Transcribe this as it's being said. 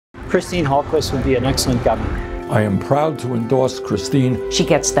Christine Hallquist would be an excellent governor. I am proud to endorse Christine. She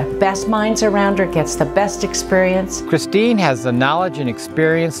gets the best minds around her, gets the best experience. Christine has the knowledge and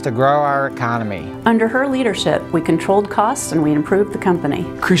experience to grow our economy. Under her leadership, we controlled costs and we improved the company.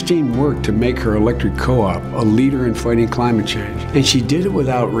 Christine worked to make her electric co-op a leader in fighting climate change, and she did it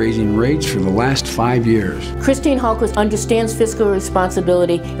without raising rates for the last 5 years. Christine Hallquist understands fiscal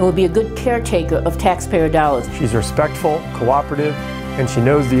responsibility and will be a good caretaker of taxpayer dollars. She's respectful, cooperative, and she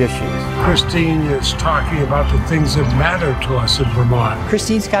knows the issues. Christine is talking about the things that matter to us in Vermont.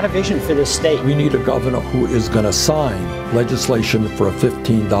 Christine's got a vision for this state. We need a governor who is going to sign legislation for a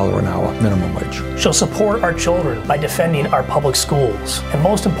 $15 an hour minimum wage. She'll support our children by defending our public schools. And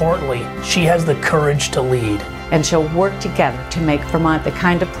most importantly, she has the courage to lead. And she'll work together to make Vermont the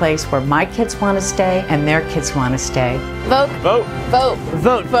kind of place where my kids want to stay and their kids want to stay. Vote. Vote. Vote.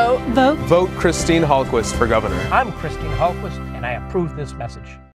 Vote. Vote. Vote. Vote Christine Hallquist for governor. I'm Christine Hallquist, and I approve this message.